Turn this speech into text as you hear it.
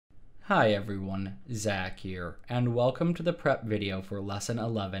Hi everyone, Zach here, and welcome to the prep video for Lesson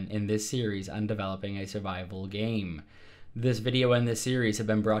 11 in this series on developing a survival game. This video and this series have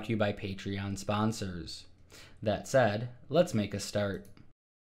been brought to you by Patreon sponsors. That said, let's make a start.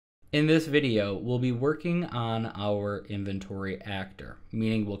 In this video, we'll be working on our inventory actor,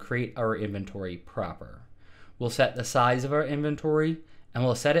 meaning we'll create our inventory proper. We'll set the size of our inventory, and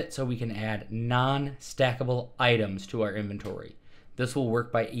we'll set it so we can add non-stackable items to our inventory. This will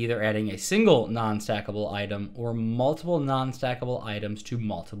work by either adding a single non-stackable item or multiple non-stackable items to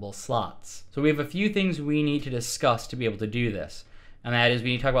multiple slots. So we have a few things we need to discuss to be able to do this. And that is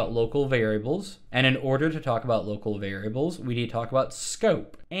we need to talk about local variables. And in order to talk about local variables, we need to talk about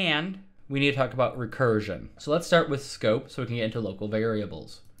scope. And we need to talk about recursion. So let's start with scope so we can get into local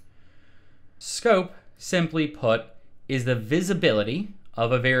variables. Scope, simply put, is the visibility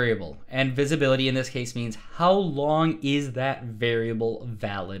of a variable, and visibility in this case means how long is that variable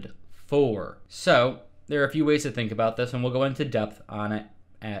valid for. So there are a few ways to think about this, and we'll go into depth on it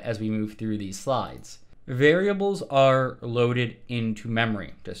as we move through these slides. Variables are loaded into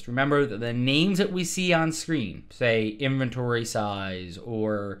memory. Just remember that the names that we see on screen, say inventory size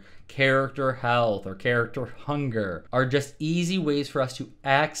or character health or character hunger, are just easy ways for us to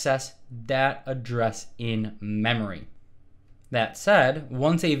access that address in memory. That said,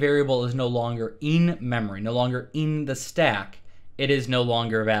 once a variable is no longer in memory, no longer in the stack, it is no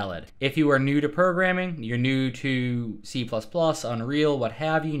longer valid. If you are new to programming, you're new to C++, Unreal, what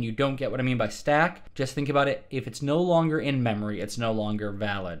have you, and you don't get what I mean by stack, just think about it. If it's no longer in memory, it's no longer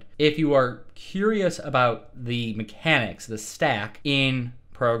valid. If you are curious about the mechanics, the stack in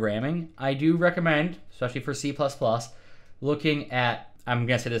programming, I do recommend, especially for C++, looking at, I'm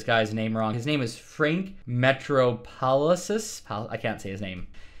going to say this guy's name wrong. His name is Frank Metropolisis. I can't say his name.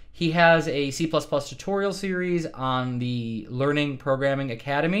 He has a C++ tutorial series on the Learning Programming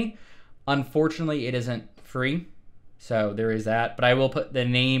Academy. Unfortunately, it isn't free, so there is that. But I will put the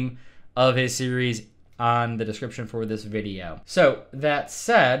name of his series on the description for this video. So that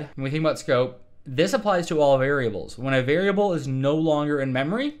said, when we think about scope, this applies to all variables. When a variable is no longer in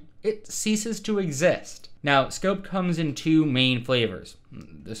memory, it ceases to exist. Now, scope comes in two main flavors.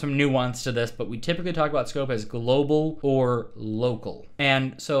 There's some nuance to this, but we typically talk about scope as global or local.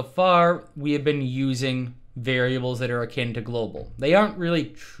 And so far, we have been using variables that are akin to global. They aren't really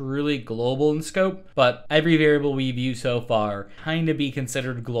truly global in scope, but every variable we've used so far kind of be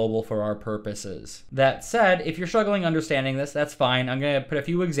considered global for our purposes. That said, if you're struggling understanding this, that's fine. I'm going to put a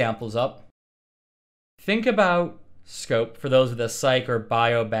few examples up. Think about scope, for those with a psych or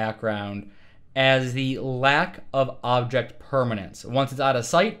bio background, as the lack of object permanence. Once it's out of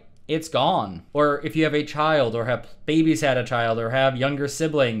sight, it's gone. Or if you have a child or have babysat a child or have younger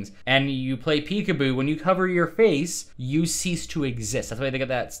siblings and you play peekaboo, when you cover your face, you cease to exist. That's why they get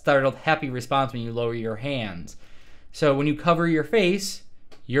that startled happy response when you lower your hands. So when you cover your face,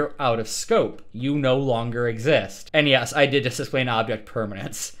 you're out of scope. You no longer exist. And yes, I did just explain object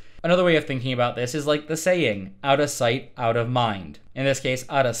permanence. Another way of thinking about this is like the saying, out of sight, out of mind. In this case,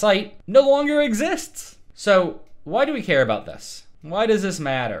 out of sight no longer exists. So why do we care about this? Why does this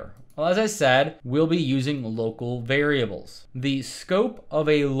matter? Well, as I said, we'll be using local variables. The scope of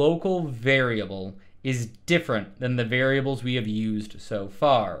a local variable is different than the variables we have used so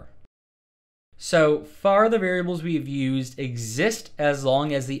far. So far, the variables we've used exist as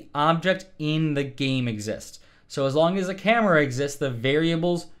long as the object in the game exists. So as long as the camera exists, the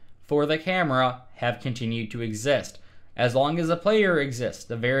variables for the camera have continued to exist. As long as the player exists,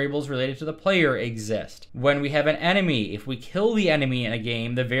 the variables related to the player exist. When we have an enemy, if we kill the enemy in a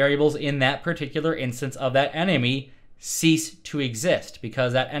game, the variables in that particular instance of that enemy cease to exist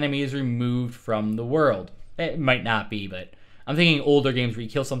because that enemy is removed from the world. It might not be, but I'm thinking older games where you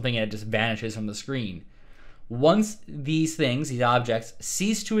kill something and it just vanishes from the screen. Once these things, these objects,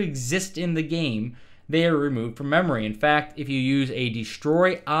 cease to exist in the game, they are removed from memory. In fact, if you use a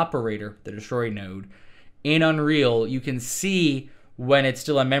destroy operator, the destroy node, in Unreal, you can see when it's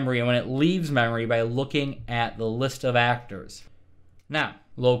still in memory and when it leaves memory by looking at the list of actors. Now,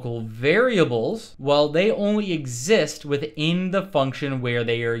 local variables, well, they only exist within the function where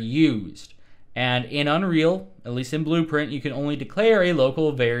they are used. And in Unreal, at least in Blueprint, you can only declare a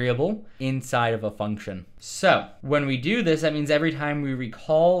local variable inside of a function. So when we do this, that means every time we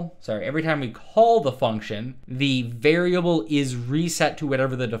call the function, the variable is reset to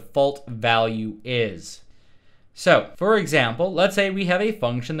whatever the default value is. So for example, let's say we have a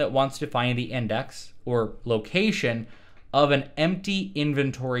function that wants to find the index or location of an empty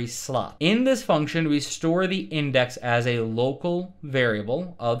inventory slot. In this function, we store the index as a local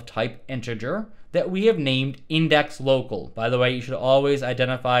variable of type integer that we have named index local. By the way, you should always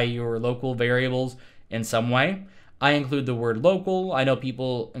identify your local variables in some way. I include the word local. I know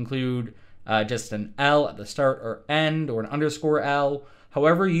people include just an L at the start or end, or an underscore L.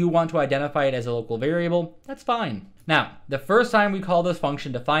 However you want to identify it as a local variable, that's fine. Now, the first time we call this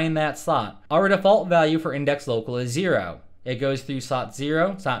function to find that slot, our default value for index local is 0. It goes through slot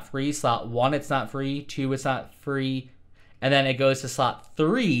 0, it's not free, slot 1, it's not free, 2, it's not free, and then it goes to slot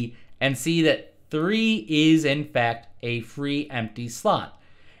 3, and see that 3 is in fact a free empty slot.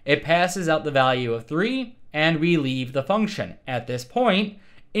 It passes out the value of 3, and we leave the function. At this point,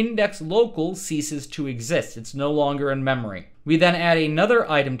 index local ceases to exist. It's no longer in memory. We then add another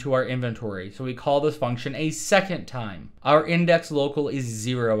item to our inventory, so we call this function a second time. Our index local is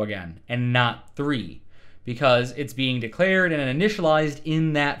 0 again, and not 3, because it's being declared and initialized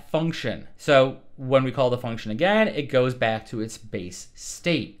in that function. So when we call the function again, it goes back to its base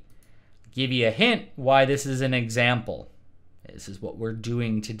state. Give you a hint why this is an example. This is what we're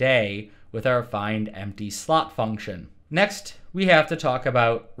doing today with our find empty slot function. Next, we have to talk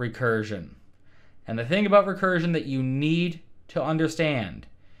about recursion. And the thing about recursion that you need to understand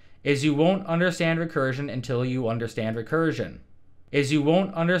is you won't understand recursion until you understand recursion. Is you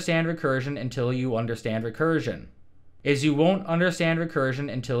won't understand recursion until you understand recursion. Is you won't understand recursion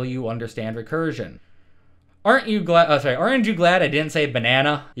until you understand recursion. Aren't you glad I didn't say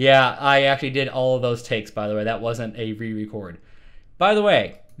banana? Yeah, I actually did all of those takes, by the way. That wasn't a re-record. By the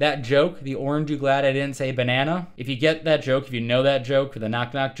way, that joke, the aren't you glad I didn't say banana? If you get that joke, if you know that joke, for the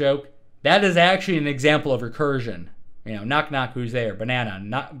knock knock joke, that is actually an example of recursion. You know, knock knock, who's there? Banana,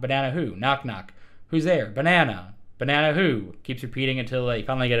 not banana who? Knock knock, who's there? Banana, banana who? Keeps repeating until they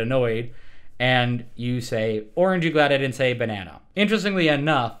finally get annoyed, and you say, aren't you glad I didn't say banana? Interestingly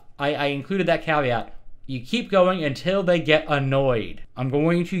enough, I included that caveat. You keep going until they get annoyed. I'm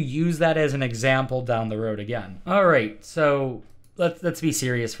going to use that as an example down the road again. All right, so let's be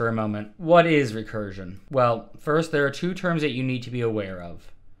serious for a moment. What is recursion? Well, first, there are two terms that you need to be aware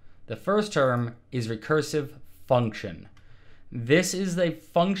of. The first term is recursive function. This is the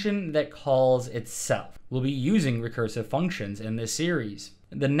function that calls itself. We'll be using recursive functions in this series.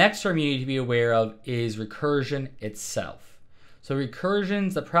 The next term you need to be aware of is recursion itself. So recursion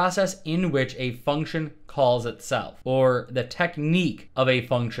is the process in which a function calls itself, or the technique of a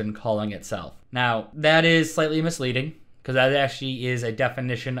function calling itself. Now, that is slightly misleading, because that actually is a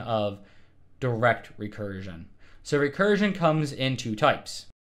definition of direct recursion. So recursion comes in two types.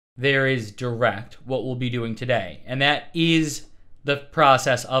 There is direct, what we'll be doing today, and that is the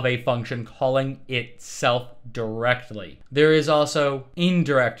process of a function calling itself directly. There is also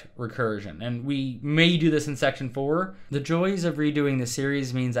indirect recursion, and we may do this in section 4. The joys of redoing the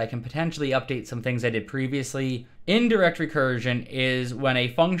series means I can potentially update some things I did previously. Indirect recursion is when a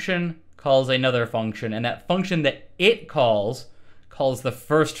function calls another function, and that function that it calls the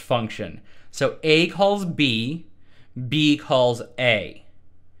first function. So A calls B, B calls A.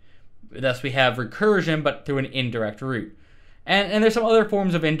 Thus we have recursion, but through an indirect route. And there's some other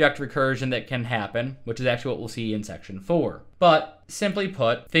forms of indirect recursion that can happen, which is actually what we'll see in section 4. But simply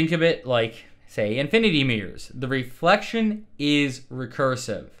put, think of it like, say, infinity mirrors. The reflection is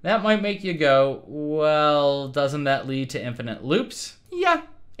recursive. That might make you go, well, doesn't that lead to infinite loops? Yeah,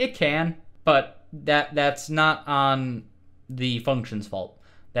 it can, but that's not on the function's fault.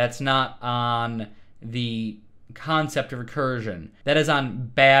 That's not on the concept of recursion. That is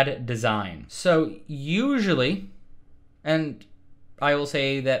on bad design. So usually, and I will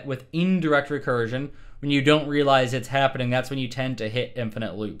say that with indirect recursion, when you don't realize it's happening, that's when you tend to hit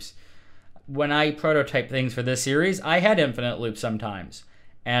infinite loops. When I prototype things for this series, I had infinite loops sometimes,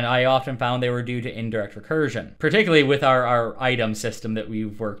 and I often found they were due to indirect recursion, particularly with our item system that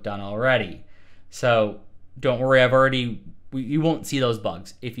we've worked on already. So don't worry, you won't see those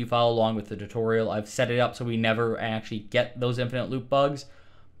bugs. If you follow along with the tutorial, I've set it up so we never actually get those infinite loop bugs,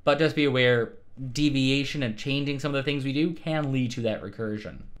 but just be aware, deviation and changing some of the things we do can lead to that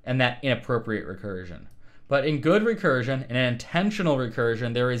recursion and that inappropriate recursion. But in good recursion, in an intentional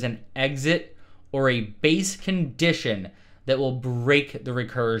recursion, there is an exit or a base condition that will break the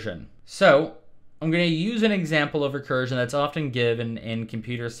recursion. So I'm going to use an example of recursion that's often given in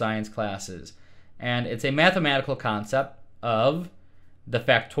computer science classes, and it's a mathematical concept of the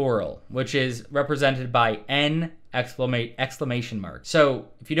factorial, which is represented by n exclamation mark. So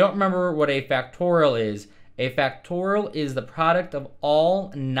if you don't remember what a factorial is the product of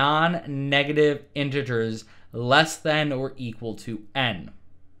all non-negative integers less than or equal to n.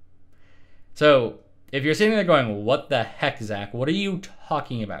 So If you're sitting there going, what the heck, Zach? What are you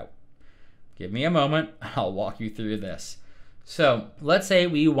talking about? Give me a moment. I'll walk you through this. So let's say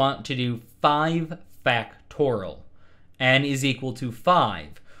we want to do 5 factorial. N is equal to 5.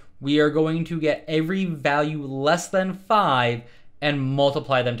 We are going to get every value less than 5 and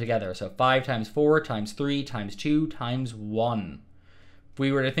multiply them together. So 5 times 4 times 3 times 2 times 1. If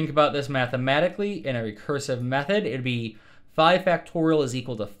we were to think about this mathematically in a recursive method, it would be 5 factorial is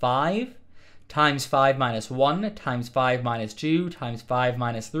equal to 5 times 5 minus 1 times 5 minus 2 times 5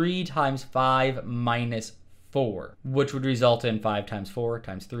 minus 3 times 5 minus 4, which would result in 5 times 4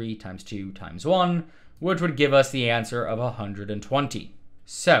 times 3 times 2 times 1, which would give us the answer of 120.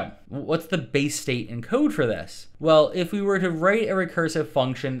 So, what's the base state in code for this? Well, if we were to write a recursive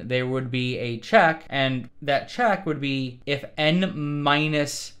function, there would be a check, and that check would be if n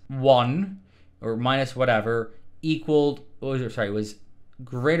minus 1, or minus whatever, was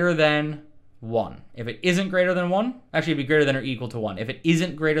greater than 1. If it isn't greater than 1, actually it'd be greater than or equal to 1. If it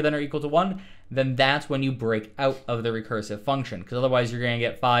isn't greater than or equal to 1, then that's when you break out of the recursive function, because otherwise you're going to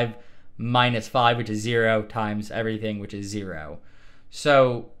get 5 minus 5, which is 0, times everything, which is 0.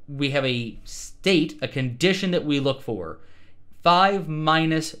 So we have a state, a condition that we look for. 5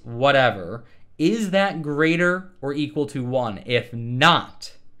 minus whatever, is that greater or equal to 1? If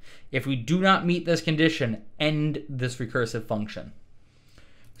not, if we do not meet this condition, end this recursive function.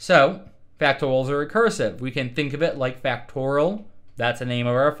 So factorials are recursive. We can think of it like factorial, that's the name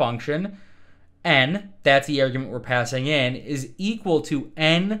of our function. N, that's the argument we're passing in, is equal to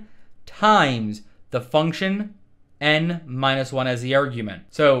n times the function n minus 1 as the argument.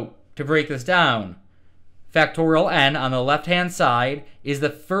 So to break this down, factorial n on the left-hand side is the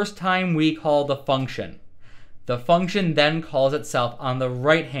first time we call the function. The function then calls itself on the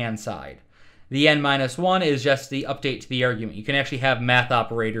right-hand side. The n minus 1 is just the update to the argument. You can actually have math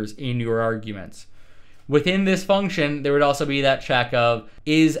operators in your arguments. Within this function, there would also be that check of,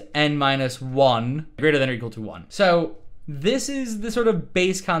 is n minus 1 greater than or equal to 1? So this is the sort of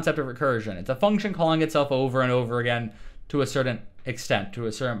base concept of recursion. It's a function calling itself over and over again to a certain extent, to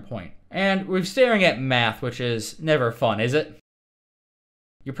a certain point. And we're staring at math, which is never fun, is it?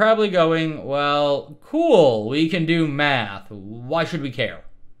 You're probably going, well, cool, we can do math. Why should we care?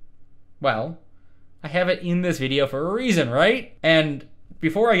 Well, I have it in this video for a reason, right? And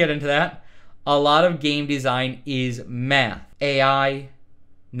before I get into that, a lot of game design is math. AI,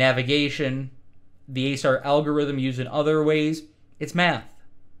 navigation, the A-star algorithm used in other ways, it's math.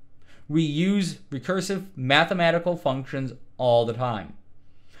 We use recursive mathematical functions all the time.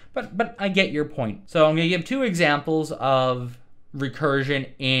 But I get your point. So I'm going to give 2 examples of recursion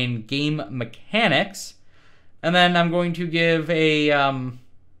in game mechanics, and then I'm going to give a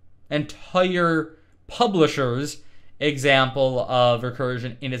entire publisher's example of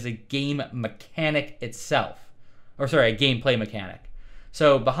recursion in as a game mechanic itself. Or sorry, a gameplay mechanic.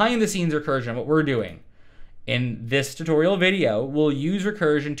 So behind the scenes recursion, what we're doing in this tutorial video, we'll use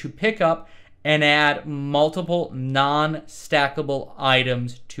recursion to pick up and add multiple non-stackable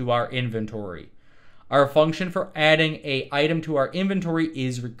items to our inventory. Our function for adding an item to our inventory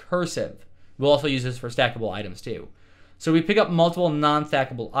is recursive. We'll also use this for stackable items too. So we pick up multiple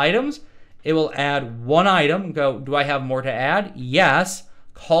non-stackable items. It will add one item, go, do I have more to add? Yes.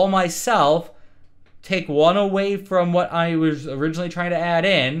 Call myself, take one away from what I was originally trying to add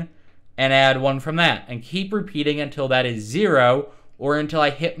in, and add one from that. And keep repeating until that is 0, or until I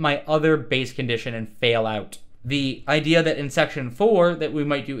hit my other base condition and fail out. The idea that in section 4 that we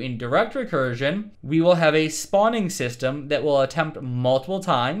might do in direct recursion, we will have a spawning system that will attempt multiple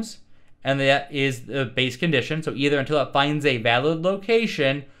times, and that is the base condition. So either until it finds a valid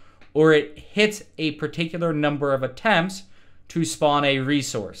location, or it hits a particular number of attempts to spawn a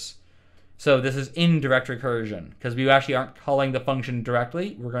resource. So this is indirect recursion, because we actually aren't calling the function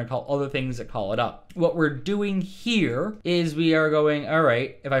directly. We're going to call other things that call it up. What we're doing here is we are going, all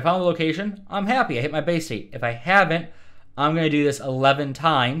right, if I found the location, I'm happy. I hit my base state. If I haven't, I'm going to do this 11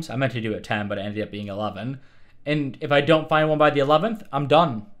 times. I meant to do it 10, but it ended up being 11. And if I don't find one by the 11th, I'm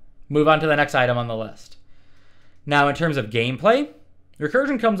done. Move on to the next item on the list. Now, in terms of gameplay,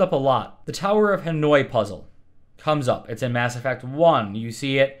 recursion comes up a lot. The Tower of Hanoi puzzle comes up. It's in Mass Effect 1. You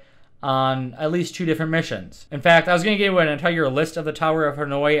see it on at least 2 different missions. In fact, I was going to give you an entire list of the Tower of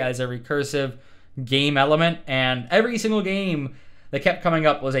Hanoi as a recursive game element, and every single game that kept coming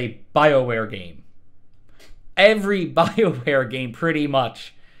up was a BioWare game. Every BioWare game pretty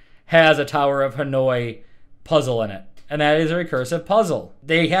much has a Tower of Hanoi puzzle in it, and that is a recursive puzzle.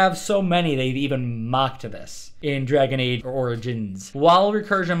 They have so many, they've even mocked this in Dragon Age Origins. While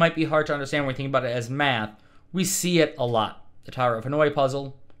recursion might be hard to understand when we think about it as math, we see it a lot. The Tower of Hanoi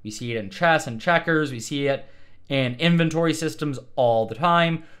puzzle, We see it in chess and checkers. We see it in inventory systems all the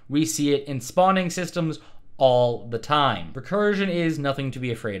time. We see it in spawning systems all the time. Recursion is nothing to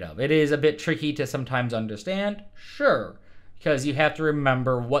be afraid of. It is a bit tricky to sometimes understand, sure, because you have to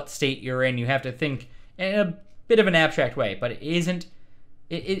remember what state you're in. You have to think in a bit of an abstract way, but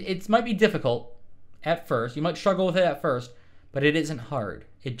it might be difficult at first. You might struggle with it at first, but it isn't hard.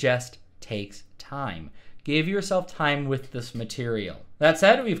 It just takes time. Give yourself time with this material. That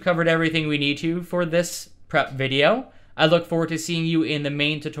said, we've covered everything we need to for this prep video. I look forward to seeing you in the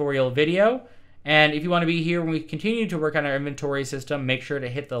main tutorial video. And if you want to be here when we continue to work on our inventory system, make sure to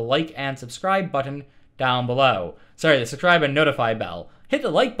hit the like and subscribe button down below. Sorry, the subscribe and notify bell. Hit the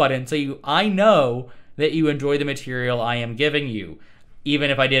like button so I know that you enjoy the material I am giving you,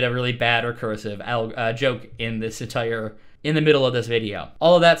 even if I did a really bad recursive joke in the middle of this video.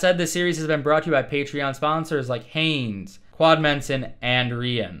 All of that said, this series has been brought to you by Patreon sponsors like Haynes, Quadmenson, and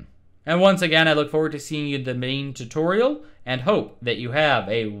Rian. And once again, I look forward to seeing you in the main tutorial and hope that you have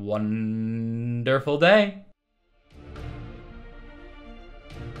a wonderful day.